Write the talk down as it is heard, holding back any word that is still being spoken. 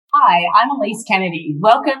Hi, I'm Elise Kennedy.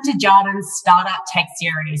 Welcome to Jarden's Startup Tech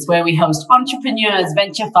Series, where we host entrepreneurs,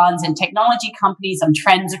 venture funds, and technology companies on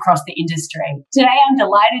trends across the industry. Today, I'm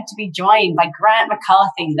delighted to be joined by Grant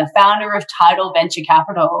McCarthy, the founder of Tidal Venture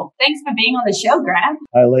Capital. Thanks for being on the show, Grant.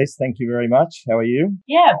 Hi, Elise. Thank you very much. How are you?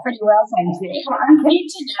 Yeah, pretty well, thank you. I'm keen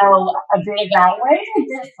to know a bit about where did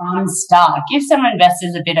this fund start? Give some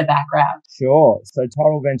investors a bit of background. Sure. So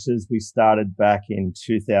Tidal Ventures, we started back in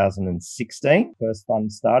 2016. First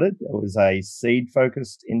fund started. It was a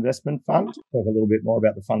seed-focused investment fund. Talk a little bit more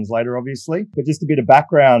about the funds later, obviously. But just a bit of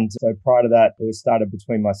background. So prior to that, it was started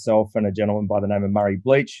between myself and a gentleman by the name of Murray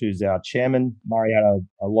Bleach, who's our chairman. Murray had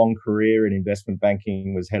a long career in investment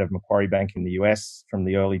banking, was head of Macquarie Bank in the US from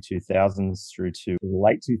the early 2000s through to the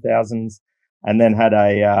late 2000s. And then had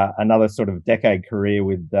another sort of decade career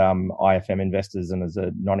with IFM Investors and as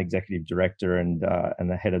a non-executive director and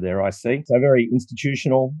the head of their IC. So a very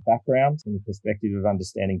institutional background from the perspective of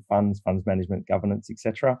understanding funds management, governance,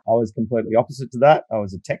 etc. I was completely opposite to that. I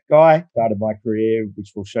was a tech guy. Started my career,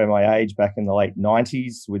 which will show my age, back in the late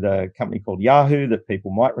 90s with a company called Yahoo that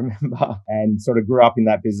people might remember, and sort of grew up in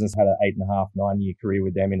that business. Had an 9-year career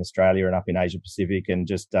with them in Australia and up in Asia Pacific, and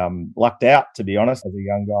just lucked out, to be honest. As a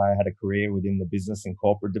young guy, I had a career within the business and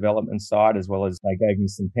corporate development side, as well as they gave me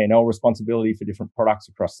some P&L responsibility for different products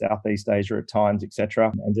across Southeast Asia at times,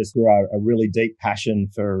 etc. And just grew a really deep passion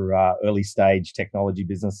for early stage technology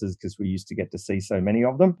businesses, because we used to get to see so many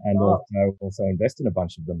of them, and also invest in a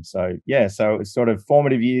bunch of them. So yeah, so it's sort of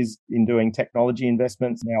formative years in doing technology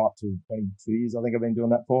investments, now up to 22 years I think I've been doing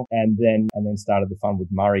that for, and then started the fund with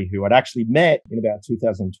Murray, who I'd actually met in about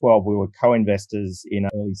 2012. We were co-investors in an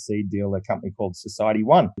early seed deal, a company called Society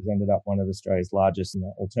One, which ended up one of Australia's largest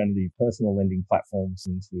alternative personal lending platforms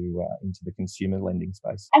into the consumer lending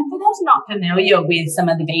space. And for those not familiar with some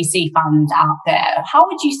of the VC funds out there, how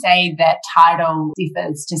would you say that Tidal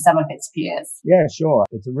differs to some of its peers? Yeah, sure.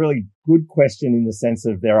 It's a really good question in the sense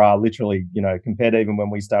of there are literally, compared to even when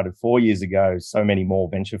we started 4 years ago, so many more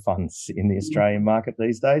venture funds in the Australian market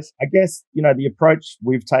these days. I guess, the approach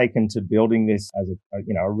we've taken to building this as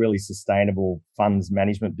a really sustainable funds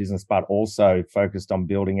management business, but also focused on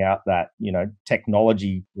building out that,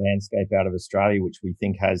 technology landscape out of Australia, which we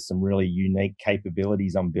think has some really unique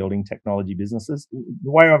capabilities on building technology businesses.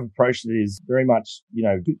 The way I've approached it is very much,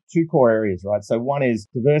 two core areas, right? So one is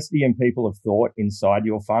diversity and people of thought inside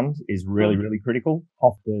your fund is really, really critical.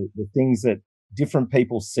 Of the things that different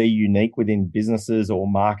people see unique within businesses or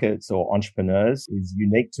markets or entrepreneurs is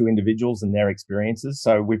unique to individuals and their experiences.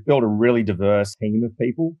 So we've built a really diverse team of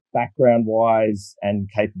people, background-wise and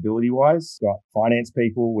capability-wise. We've got finance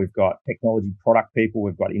people, we've got technology product people,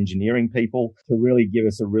 we've got engineering people to really give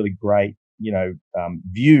us a really great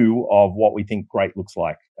view of what we think great looks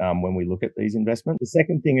like when we look at these investments. The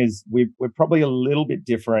second thing is we're probably a little bit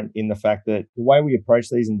different in the fact that the way we approach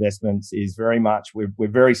these investments is very much, we're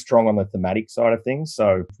very strong on the thematic side of things.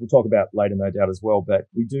 So we'll talk about later, no doubt, as well, but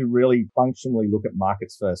we do really functionally look at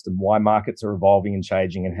markets first and why markets are evolving and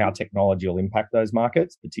changing and how technology will impact those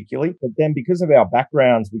markets particularly. But then because of our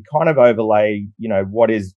backgrounds, we kind of overlay, what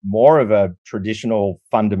is more of a traditional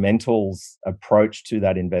fundamentals approach to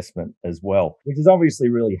that investment as well, which is obviously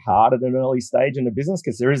really hard at an early stage in a business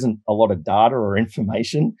because there isn't a lot of data or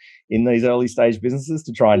information in these early stage businesses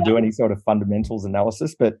to try and do any sort of fundamentals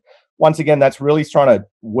analysis. But once again, that's really trying to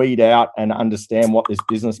weed out and understand what this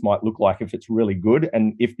business might look like if it's really good.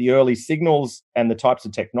 And if the early signals and the types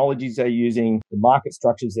of technologies they're using, the market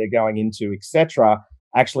structures they're going into, etc.,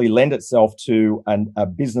 actually lend itself to a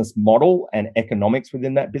business model and economics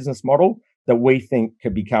within that business model that we think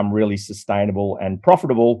could become really sustainable and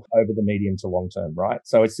profitable over the medium to long term, right?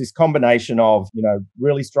 So it's this combination of,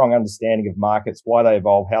 really strong understanding of markets, why they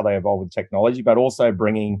evolve, how they evolve with technology, but also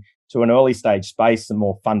bringing to an early stage space some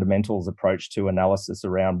more fundamentals approach to analysis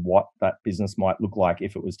around what that business might look like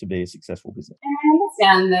if it was to be a successful business. And I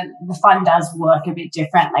understand that the fund does work a bit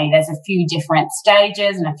differently. There's a few different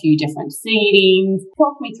stages and a few different seedings.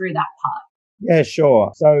 Talk me through that part. Yeah,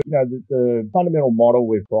 sure. So, the fundamental model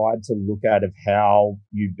we've tried to look at of how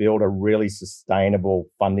you build a really sustainable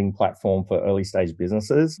funding platform for early stage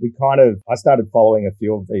businesses. I started following a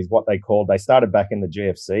few of these, they started back in the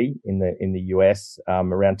GFC in the US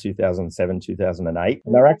around 2007, 2008.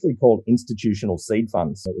 And they're actually called institutional seed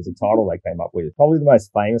funds. It was a title they came up with. Probably the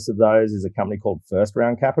most famous of those is a company called First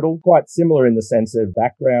Round Capital. Quite similar in the sense of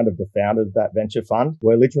background of the founders of that venture fund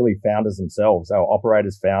were literally founders themselves. They were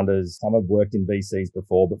operators, founders. Some have worked worked in VCs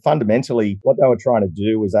before, but fundamentally what they were trying to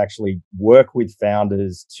do was actually work with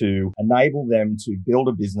founders to enable them to build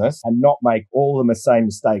a business and not make all the same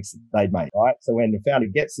mistakes that they'd made, right? So when the founder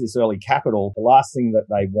gets this early capital, the last thing that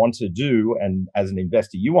they want to do, and as an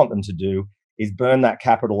investor, you want them to do, is burn that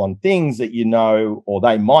capital on things that you know, or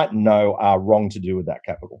they might know are wrong to do with that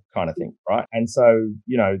capital kind of thing, right? And so,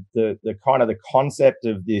 the kind of the concept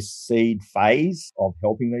of this seed phase of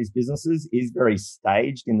helping these businesses is very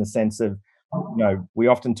staged in the sense of, we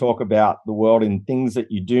often talk about the world in things that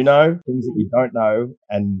you do know, things that you don't know,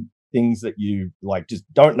 and things that you just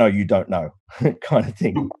don't know kind of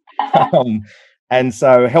thing. And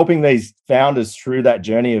so helping these founders through that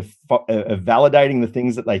journey of validating the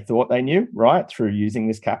things that they thought they knew, right, through using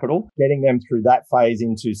this capital, getting them through that phase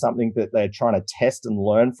into something that they're trying to test and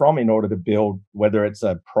learn from in order to build, whether it's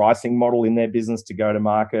a pricing model in their business to go to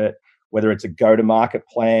market, whether it's a go-to-market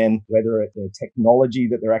plan, whether it's the technology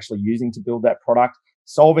that they're actually using to build that product.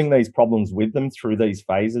 Solving these problems with them through these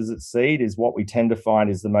phases at seed is what we tend to find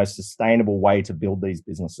is the most sustainable way to build these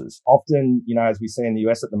businesses. Often, as we see in the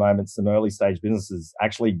US at the moment, some early stage businesses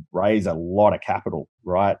actually raise a lot of capital,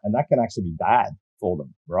 right? And that can actually be bad for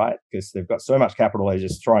them, right? Because they've got so much capital, they're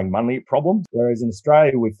just throwing money at problems. Whereas in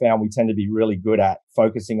Australia, we've found we tend to be really good at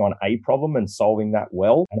focusing on a problem and solving that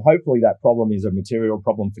well. And hopefully that problem is a material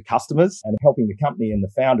problem for customers, and helping the company and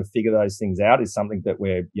the founder figure those things out is something that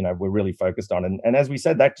we're really focused on. And as we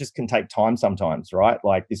said, that just can take time sometimes, right?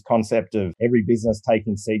 Like this concept of every business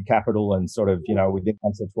taking seed capital and sort of, within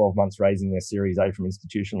 1 to 12 months raising their Series A from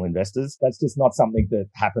institutional investors. That's just not something that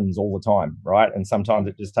happens all the time, right? And sometimes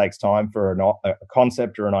it just takes time for a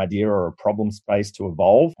concept or an idea or a problem space to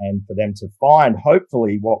evolve, and for them to find,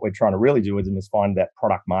 hopefully what we're trying to really do with them is find that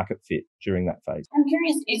product market fit during that phase. I'm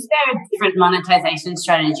curious, is there different monetization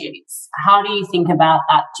strategies? How do you think about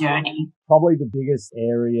that journey? Probably the biggest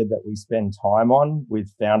area that we spend time on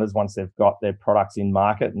with founders once they've got their products in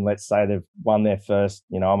market, and let's say they've won their first,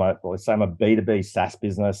 let's say I'm a B2B SaaS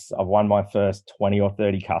business. I've won my first 20 or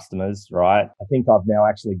 30 customers, right? I think I've now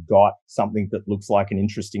actually got something that looks like an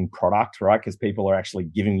interesting product, right? Because people are actually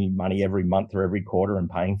giving me money every month or every quarter and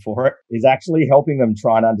paying for it, is actually helping them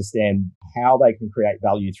try and understand how they can create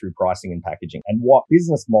value through pricing and packaging and what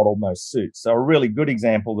business model most suits. So a really good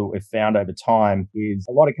example that we've found over time is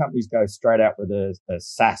a lot of companies go straight out with a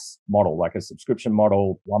SaaS model, like a subscription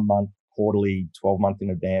model, 1 month, quarterly, 12 month in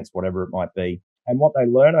advance, whatever it might be. And what they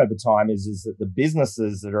learn over time is that the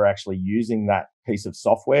businesses that are actually using that piece of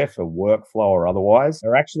software for workflow or otherwise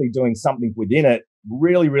are actually doing something within it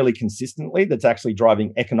really, really consistently that's actually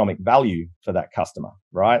driving economic value for that customer,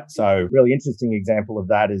 right? So really interesting example of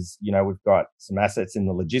that is, we've got some assets in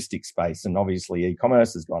the logistics space, and obviously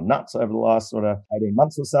e-commerce has gone nuts over the last sort of 18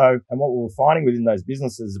 months or so. And what we were finding within those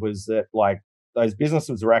businesses was that those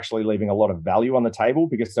businesses are actually leaving a lot of value on the table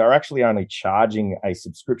because they're actually only charging a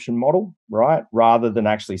subscription model, right? Rather than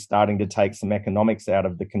actually starting to take some economics out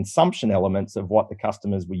of the consumption elements of what the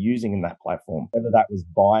customers were using in that platform. Whether that was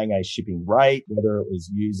buying a shipping rate, whether it was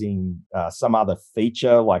using some other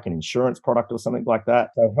feature like an insurance product or something like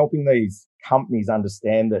that. So helping these companies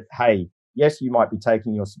understand that, hey, yes, you might be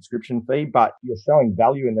taking your subscription fee, but you're showing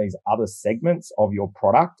value in these other segments of your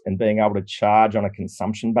product, and being able to charge on a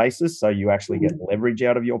consumption basis so you actually get leverage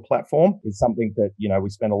out of your platform is something that, we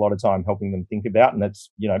spend a lot of time helping them think about, and that's,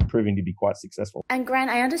 proving to be quite successful. And Grant,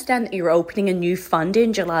 I understand that you're opening a new fund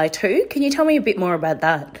in July too. Can you tell me a bit more about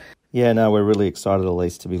that? Yeah, no, we're really excited,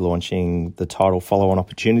 Elise, to be launching the Tidal Follow-On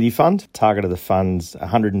Opportunity Fund. Target of the fund's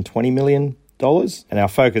 $120 million. And our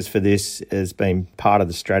focus for this has been part of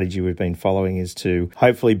the strategy we've been following is to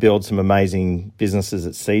hopefully build some amazing businesses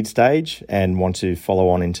at seed stage and want to follow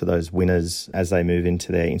on into those winners as they move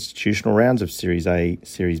into their institutional rounds of Series A,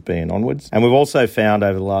 Series B and onwards. And we've also found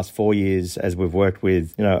over the last 4 years, as we've worked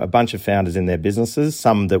with, a bunch of founders in their businesses,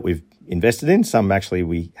 some that we've invested in, some actually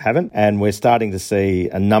we haven't. And we're starting to see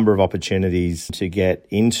a number of opportunities to get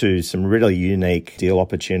into some really unique deal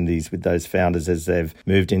opportunities with those founders as they've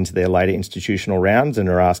moved into their later institutional rounds and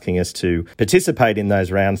are asking us to participate in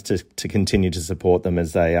those rounds to continue to support them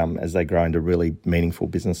as they grow into really meaningful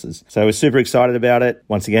businesses. So we're super excited about it.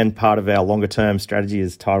 Once again, part of our longer term strategy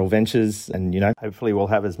is Tidal Ventures, and hopefully we'll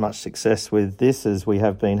have as much success with this as we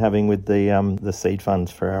have been having with the seed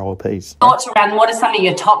funds for our LPs. Thoughts around what are some of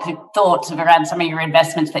your top thoughts thoughts around some of your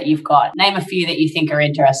investments that you've got? Name a few that you think are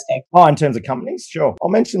interesting. Oh, in terms of companies, sure. I'll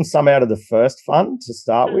mention some out of the first fund to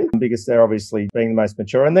start with, because they're obviously being the most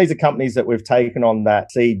mature. And these are companies that we've taken on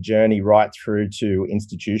that seed journey right through to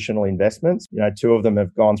institutional investments. Two of them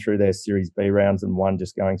have gone through their Series B rounds and one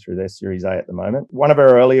just going through their Series A at the moment. One of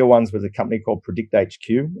our earlier ones was a company called Predict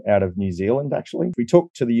HQ out of New Zealand, actually. We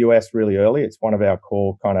took to the US really early. It's one of our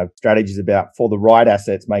core kind of strategies about, for the right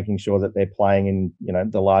assets, making sure that they're playing in,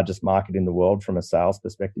 the largest market in the world from a sales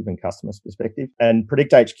perspective and customer's perspective. And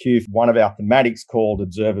Predict HQ, one of our thematics called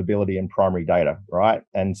observability and primary data, right?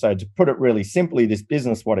 And so to put it really simply, this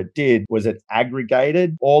business, what it did was it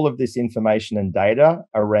aggregated all of this information and data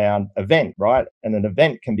around event, right? And an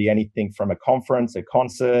event can be anything from a conference, a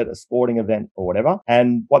concert, a sporting event, or whatever.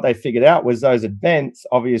 And what they figured out was those events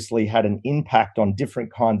obviously had an impact on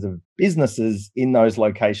different kinds of businesses in those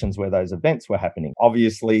locations where those events were happening.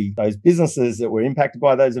 Obviously, those businesses that were impacted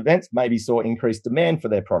by those events maybe saw increased demand for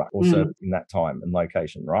their product or service in that time and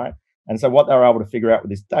location, right? And so what they were able to figure out with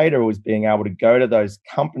this data was being able to go to those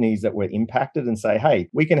companies that were impacted and say, hey,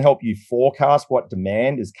 we can help you forecast what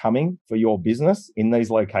demand is coming for your business in these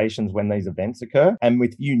locations when these events occur. And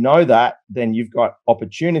with that, then you've got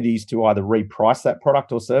opportunities to either reprice that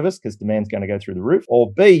product or service because demand's going to go through the roof,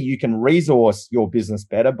 or B, you can resource your business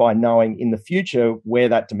better by knowing in the future where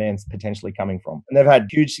that demand's potentially coming from. And they've had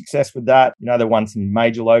huge success with that. They won some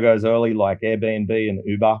major logos early like Airbnb and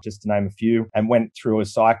Uber, just to name a few, and went through a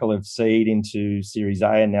cycle of seed into Series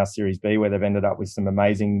A and now Series B, where they've ended up with some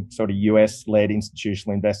amazing sort of US-led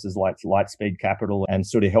institutional investors like Lightspeed Capital and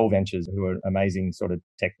sort of Tidal Ventures, who are amazing sort of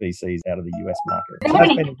tech VCs out of the US market. So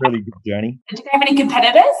that's been a really good journey. Do they have any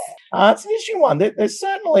competitors? It's an interesting one. There's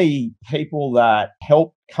certainly people that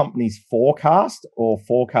help companies forecast or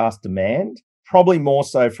forecast demand, probably more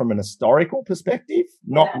so from an historical perspective,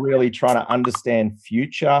 not really trying to understand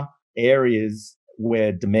future areas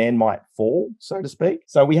where demand might fall, so to speak.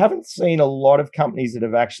 So we haven't seen a lot of companies that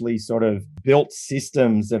have actually sort of built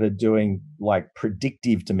systems that are doing like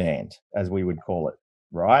predictive demand, as we would call it,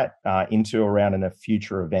 right? Into around in a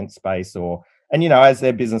future event space and as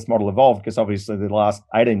their business model evolved, because obviously the last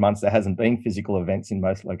 18 months, there hasn't been physical events in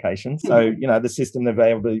most locations. So, the system they've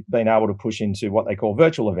been able to push into what they call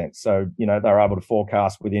virtual events. So, they're able to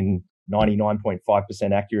forecast within 99.5%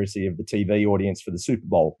 accuracy of the TV audience for the Super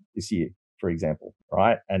Bowl this year, for example,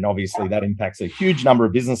 right? And obviously that impacts a huge number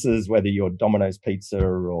of businesses, whether you're Domino's Pizza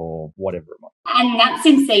or whatever it might be. And that's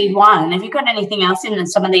in seed one. Have you got anything else in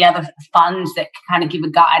some of the other funds that kind of give a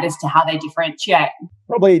guide as to how they differentiate?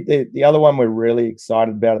 Probably the other one we're really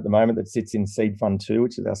excited about at the moment that sits in Seed Fund 2,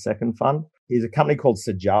 which is our second fund, is a company called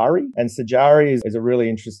Sajari. And Sajari is a really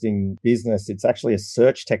interesting business. It's actually a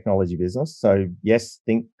search technology business. So yes,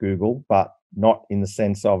 think Google, but not in the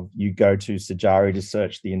sense of you go to Sajari to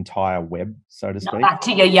search the entire web, so to speak. Not back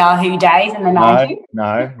to your Yahoo days in the 90s?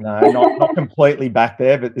 No, not completely back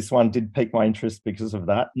there, but this one did pique my interest because of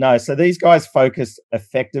that. No, so these guys focus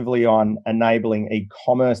effectively on enabling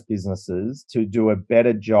e-commerce businesses to do a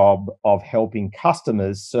better job of helping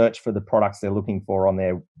customers search for the products they're looking for on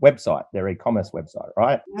their website, their e-commerce website,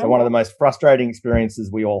 right? So one of the most frustrating experiences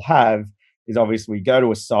we all have is obviously we go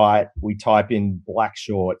to a site, we type in black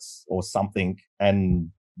shorts or something, and,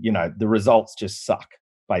 the results just suck,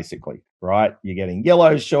 basically, right? You're getting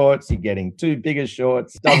yellow shorts, you're getting too bigger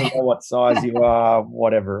shorts, doesn't know what size you are,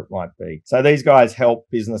 whatever it might be. So these guys help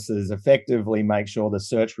businesses effectively make sure the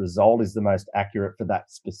search result is the most accurate for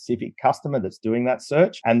that specific customer that's doing that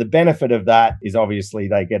search. And the benefit of that is obviously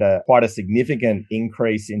they get quite a significant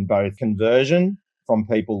increase in both conversion from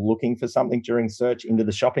people looking for something during search into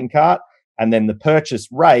the shopping cart, and then the purchase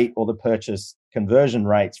rate or the purchase conversion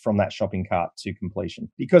rates from that shopping cart to completion,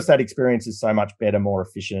 because that experience is so much better, more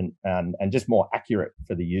efficient, and just more accurate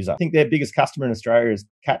for the user. I think their biggest customer in Australia is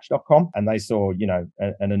Catch.com, and they saw,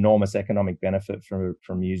 an enormous economic benefit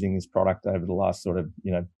from using this product over the last sort of,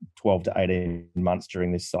 12 to 18 months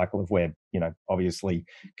during this cycle of where, obviously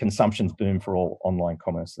consumption's boom for all online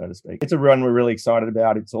commerce, so to speak. It's a run we're really excited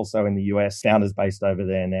about. It's also in the US, founders based over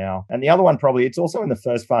there now. And the other one probably, it's also in the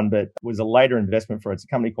first fund, but was a later investment for it. It's a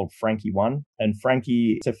company called Frankie One. And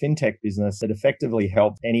Frankie, it's a fintech business that effectively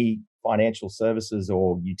helps any financial services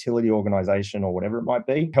or utility organization or whatever it might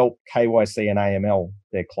be help KYC and AML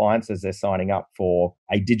their clients as they're signing up for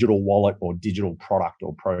a digital wallet or digital product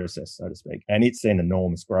or process, so to speak. And it's seen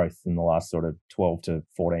enormous growth in the last sort of 12 to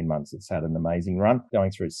 14 months. It's had an amazing run,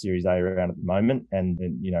 going through its Series A round at the moment. And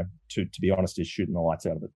to be honest, is shooting the lights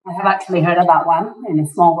out of it. I have actually heard of that one in a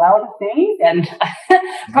small world of things, and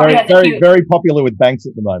very popular with banks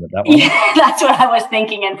at the moment. That one, yeah, that's what I was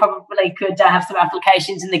thinking, and probably could have some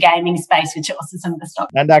applications in the gaming space, which are also some of the stock,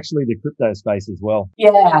 and actually the crypto space as well.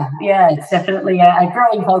 Yeah, it's definitely a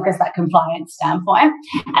growing focus, that compliance standpoint.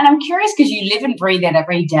 And I'm curious, because you live and breathe it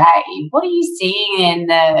every day. What are you seeing in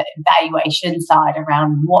the valuation side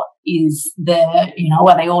around what is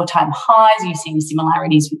are they all-time highs? Are you seeing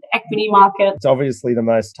similarities with the equity market? It's obviously the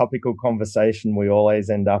most topical conversation we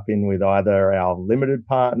always end up in with either our limited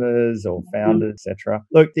partners or founders, etc.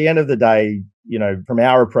 Look, at the end of the day, from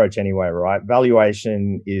our approach anyway, right?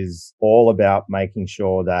 Valuation is all about making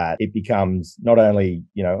sure that it becomes not only,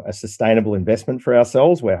 a sustainable investment for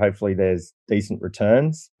ourselves, where hopefully there's decent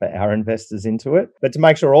returns for our investors into it, but to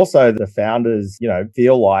make sure also the founders,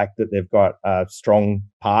 feel like that they've got a strong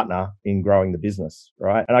partner in growing the business,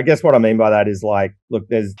 right? And I guess what I mean by that is look,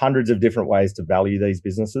 there's hundreds of different ways to value these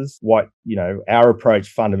businesses. What, our approach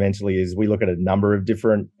fundamentally is we look at a number of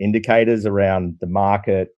different indicators around the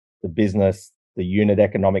market, the business, the unit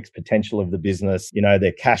economics potential of the business,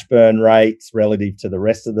 their cash burn rates relative to the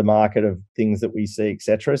rest of the market of things that we see,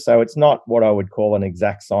 etc. So it's not what I would call an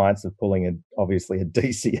exact science of pulling obviously a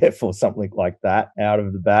DCF or something like that out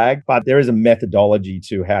of the bag, but there is a methodology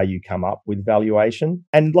to how you come up with valuation.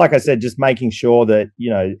 And like I said, just making sure that,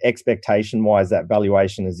 expectation wise, that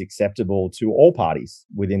valuation is acceptable to all parties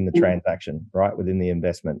within the transaction, right? Within the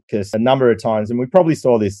investment. Because a number of times, and we probably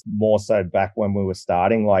saw this more so back when we were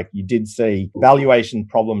starting, you did see valuation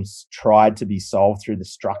problems tried to be solved through the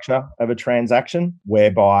structure of a transaction,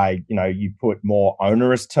 whereby, you put more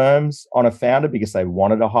onerous terms on a founder because they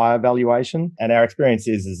wanted a higher valuation. And our experience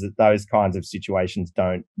is that those kinds of situations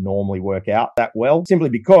don't normally work out that well, simply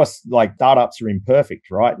because startups are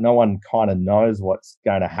imperfect, right? No one kind of knows what's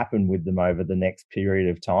going to happen with them over the next period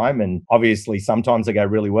of time. And obviously sometimes they go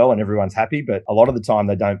really well and everyone's happy, but a lot of the time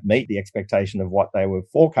they don't meet the expectation of what they were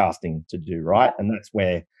forecasting to do, right? And that's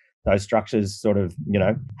where those structures sort of,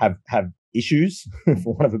 have issues,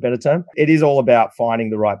 for want of a better term. It is all about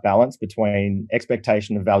finding the right balance between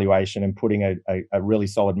expectation of valuation and putting a really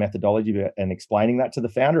solid methodology and explaining that to the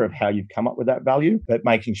founder of how you've come up with that value, but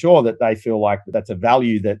making sure that they feel like that's a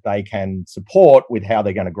value that they can support with how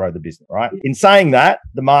they're going to grow the business, right? In saying that,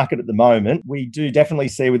 the market at the moment, we do definitely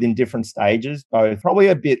see within different stages, both probably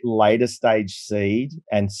a bit later stage seed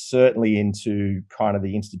and certainly into kind of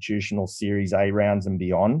the institutional Series A rounds and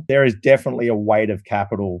beyond. There is definitely a weight of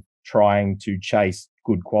capital trying to chase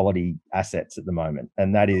good quality assets at the moment.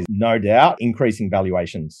 And that is no doubt increasing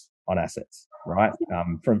valuations on assets, right?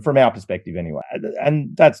 From our perspective anyway.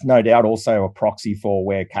 And that's no doubt also a proxy for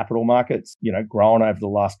where capital markets, grown over the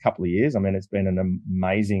last couple of years. I mean, it's been an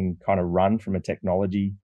amazing kind of run from a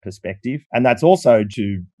technology perspective. And that's also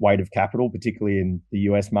to weight of capital, particularly in the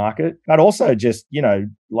US market, but also just,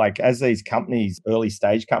 as these companies, early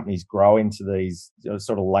stage companies grow into these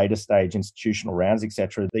sort of later stage institutional rounds,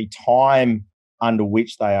 etc., the time under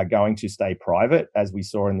which they are going to stay private, as we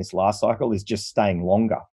saw in this last cycle, is just staying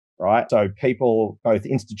longer, right? So people, both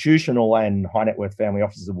institutional and high net worth family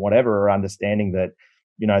offices and whatever, are understanding that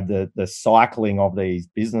the cycling of these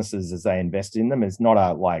businesses as they invest in them is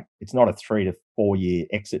not it's not a 3 to 4 year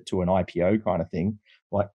exit to an IPO kind of thing.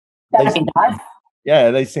 That'd be nice.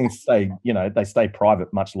 Yeah, these things stay, they stay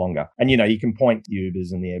private much longer. And, you can point to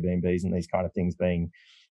Ubers and the Airbnbs and these kind of things being,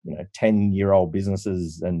 10-year-old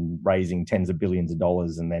businesses and raising tens of billions of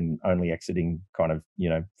dollars and then only exiting kind of,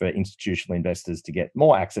 for institutional investors to get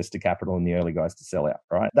more access to capital and the early guys to sell out,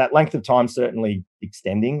 right? That length of time certainly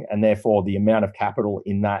extending, and therefore the amount of capital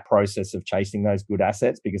in that process of chasing those good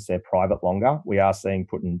assets, because they're private longer, we are seeing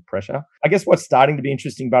putting pressure. I guess what's starting to be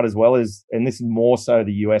interesting, but as well is, and this is more so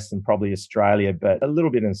the US than probably Australia, but a little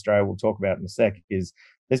bit in Australia, we'll talk about in a sec, is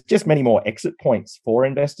there's just many more exit points for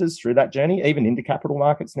investors through that journey, even into capital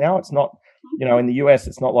markets now. It's not, in the US,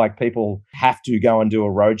 it's not like people have to go and do a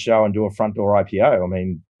roadshow and do a front door IPO. I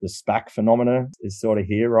mean, the SPAC phenomena is sort of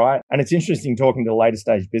here, right? And it's interesting talking to later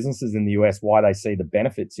stage businesses in the US, why they see the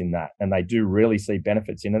benefits in that. And they do really see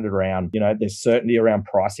benefits in it around, there's certainty around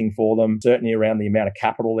pricing for them, certainty around the amount of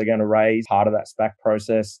capital they're going to raise, part of that SPAC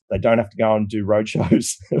process. They don't have to go and do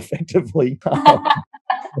roadshows effectively.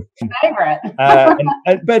 Favorite.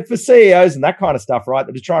 But for CEOs and that kind of stuff, right,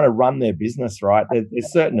 that are trying to run their business, right,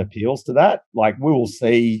 there's certain appeals to that. Like we will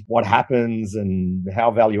see what happens and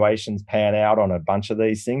how valuations pan out on a bunch of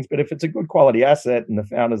these things. But if it's a good quality asset and the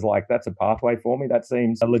founder's like, that's a pathway for me, that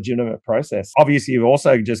seems a legitimate process. Obviously, you've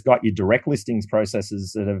also just got your direct listings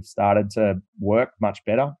processes that have started to work much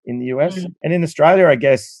better in the US. And in Australia, I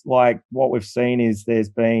guess, like what we've seen is there's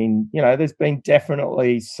been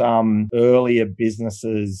definitely some earlier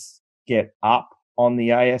businesses get up on the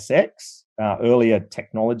ASX. Earlier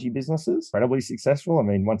technology businesses, incredibly successful. I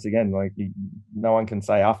mean, once again, no one can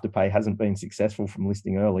say Afterpay hasn't been successful from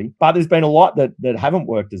listing early, but there's been a lot that haven't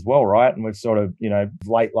worked as well, right? And we've sort of,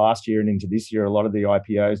 late last year and into this year, a lot of the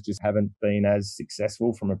IPOs just haven't been as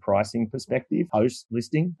successful from a pricing perspective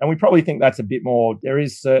post-listing. And we probably think that's a bit more, there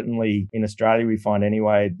is certainly in Australia, we find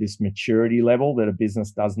anyway, this maturity level that a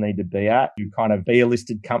business does need to be at. You kind of be a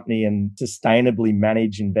listed company and sustainably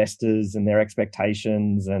manage investors and their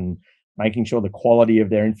expectations and making sure the quality of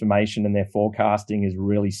their information and their forecasting is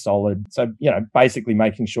really solid. So, basically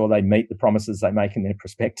making sure they meet the promises they make in their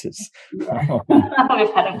prospectus. We've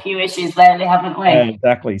had a few issues lately, haven't we?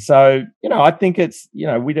 Exactly. So, I think it's,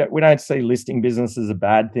 we don't see listing business as a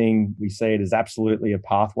bad thing. We see it as absolutely a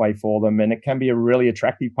pathway for them. And it can be a really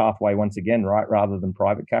attractive pathway once again, right? Rather than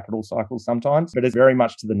private capital cycles sometimes. But it's very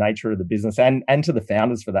much to the nature of the business and to the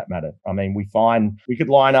founders for that matter. I mean, we find we could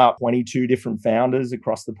line up 22 different founders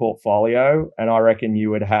across the portfolio, and I reckon you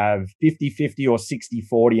would have 50-50 or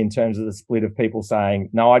 60-40 in terms of the split of people saying,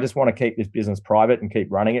 no, I just want to keep this business private and keep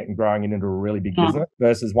running it and growing it into a really big business,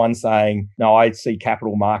 versus one saying, no, I see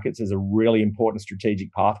capital markets as a really important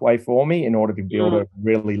strategic pathway for me in order to build a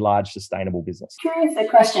really large sustainable business. Curious, the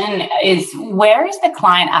question is, where is the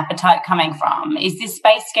client appetite coming from? Is this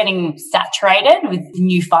space getting saturated with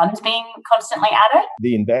new funds being constantly added?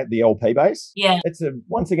 The LP base? Yeah. It's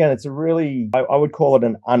a really, I would call it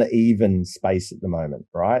an uneven space at the moment,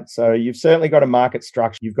 right? So you've certainly got a market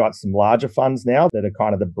structure. You've got some larger funds now that are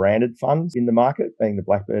kind of the branded funds in the market, being the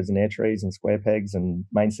Blackbirds and Airtrees and Square Pegs and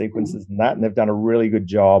Main Sequences and that. And they've done a really good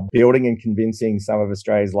job building and convincing some of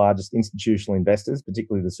Australia's largest institutional investors,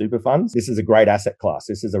 particularly the super funds. This is a great asset class.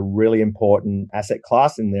 This is a really important asset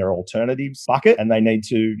class in their alternatives bucket, and they need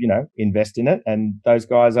to, invest in it. And those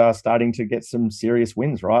guys are starting to get some serious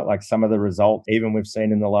wins, right? Like some of the results, even we've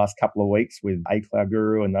seen in the last couple of weeks with A Cloud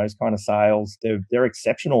Guru and those kind of sales, they're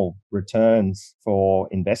exceptional returns for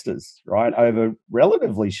investors, right? Over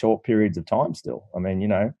relatively short periods of time still. I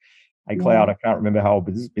mean, A Cloud, I can't remember how old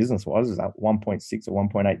this business was. It was a 1.6 or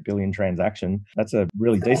 1.8 billion transaction. That's a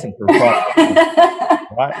really decent for a price.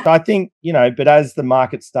 Right. So I think, but as the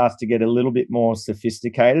market starts to get a little bit more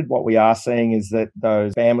sophisticated, what we are seeing is that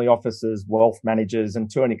those family offices, wealth managers, and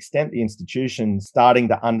to an extent, the institutions starting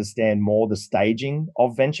to understand more the staging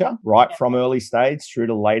of venture, right from early stage through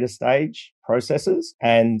to later stage processes,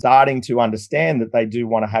 and starting to understand that they do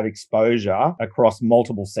want to have exposure across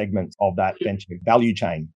multiple segments of that venture value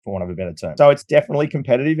chain, for want of a better term. So it's definitely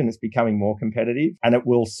competitive, and it's becoming more competitive, and it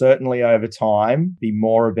will certainly over time be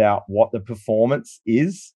more about what the performance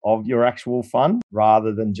is of your actual fund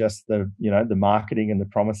rather than just the marketing and the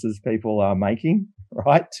promises people are making,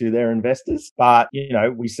 right, to their investors. But,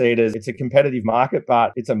 we see it as it's a competitive market,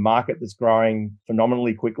 but it's a market that's growing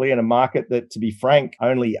phenomenally quickly, and a market that, to be frank,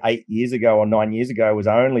 only 8 years ago or 9 years ago was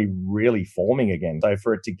only really forming again. So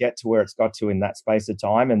for it to get to where it's got to in that space of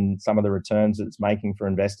time and some of the returns that it's making for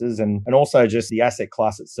investors, and also just the asset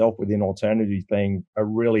class itself within alternatives being a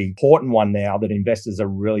really important one now that investors are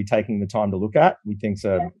really taking the time to look at, we think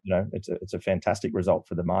it's a fantastic result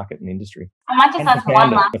for the market and industry. I might just ask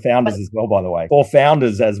the founders as well, by the way, or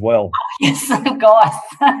founders as well. Yes, of course.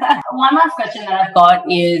 One last question that I've got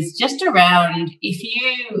is just around, if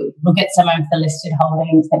you look at some of the listed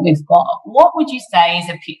holdings that we've got, what would you say is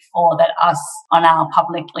a pitfall that us on our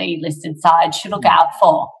publicly listed side should look out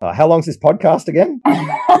for? How long's this podcast again? All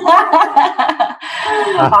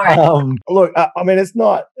right. Look, I mean, it's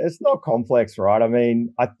not complex, right? I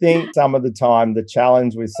mean, I think some of the time the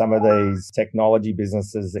challenge with some of these technology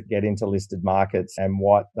businesses that get into listed markets and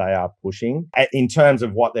what they are pushing in terms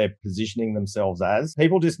of what they're positioning themselves as,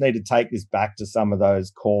 people just need to take this back to some of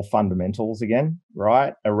those core fundamentals again,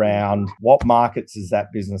 right? Around what markets is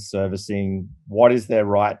that business servicing? What is their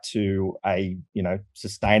right to a,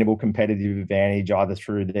 sustainable competitive advantage, either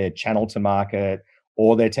through their channel to market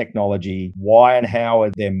or their technology? Why and how are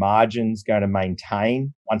their margins going to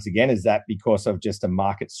maintain once again, is that because of just a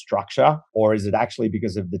market structure, or is it actually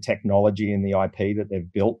because of the technology and the IP that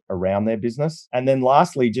they've built around their business? And then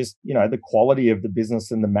lastly, just, the quality of the business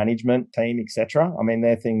and the management team, etc. I mean,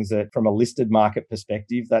 they're things that from a listed market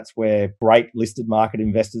perspective, that's where great listed market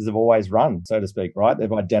investors have always run, so to speak, right?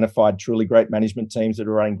 They've identified truly great management teams that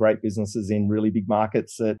are running great businesses in really big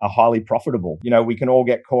markets that are highly profitable. We can all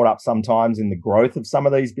get caught up sometimes in the growth of some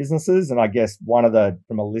of these businesses. And I guess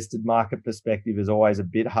from a listed market perspective is always a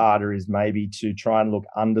bit harder, is maybe to try and look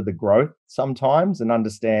under the growth sometimes and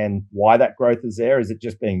understand why that growth is there. Is it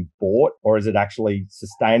just being bought, or is it actually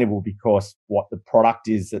sustainable because what the product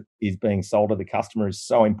is that is being sold to the customer is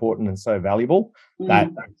so important and so valuable that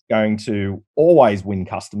it's going to always win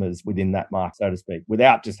customers within that market, so to speak,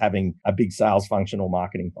 without just having a big sales function or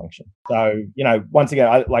marketing function. So, once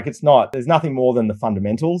again, there's nothing more than the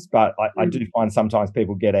fundamentals, but I do find sometimes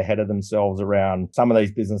people get ahead of themselves around some of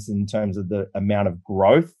these businesses in terms of the amount of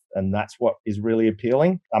growth. And that's what is really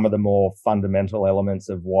appealing. Some of the more fundamental elements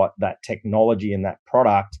of what that technology and that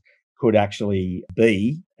product could actually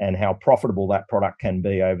be and how profitable that product can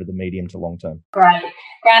be over the medium to long term. Great.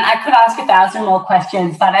 Grant, I could ask 1,000 more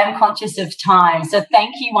questions, but I'm conscious of time. So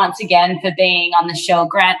thank you once again for being on the show.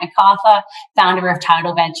 Grant McCarthy, founder of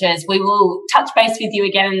Tidal Ventures. We will touch base with you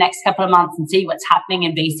again in the next couple of months and see what's happening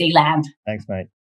in VC land. Thanks, mate.